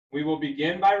We will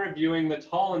begin by reviewing the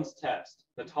Tollens test.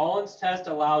 The Tollens test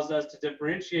allows us to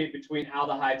differentiate between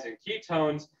aldehydes and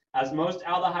ketones, as most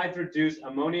aldehydes reduce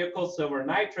ammoniacal silver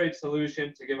nitrate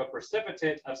solution to give a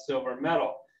precipitate of silver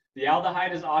metal. The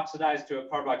aldehyde is oxidized to a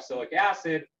carboxylic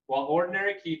acid, while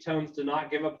ordinary ketones do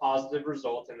not give a positive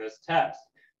result in this test.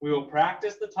 We will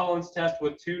practice the Tollens test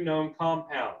with two known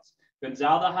compounds,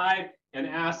 benzaldehyde and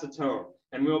acetone,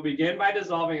 and we will begin by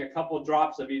dissolving a couple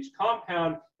drops of each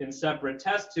compound in separate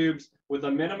test tubes with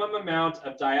a minimum amount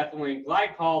of diethylene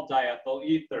glycol diethyl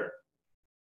ether.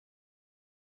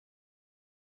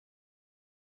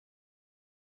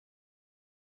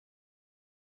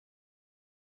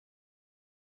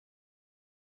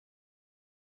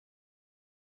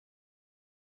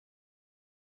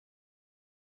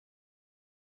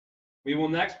 We will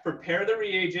next prepare the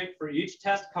reagent for each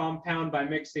test compound by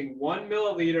mixing 1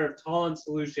 milliliter of Tollens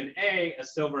solution A, a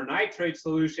silver nitrate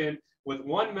solution, with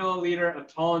 1 milliliter of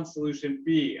Tollens solution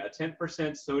B, a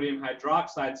 10% sodium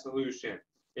hydroxide solution.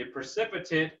 A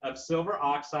precipitate of silver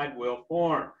oxide will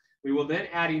form. We will then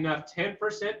add enough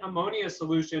 10% ammonia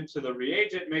solution to the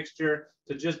reagent mixture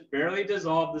to just barely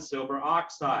dissolve the silver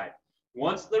oxide.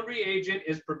 Once the reagent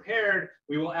is prepared,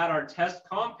 we will add our test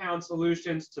compound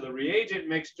solutions to the reagent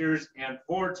mixtures and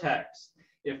vortex.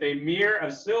 If a mirror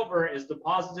of silver is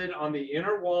deposited on the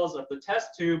inner walls of the test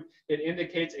tube, it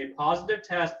indicates a positive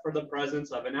test for the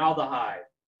presence of an aldehyde.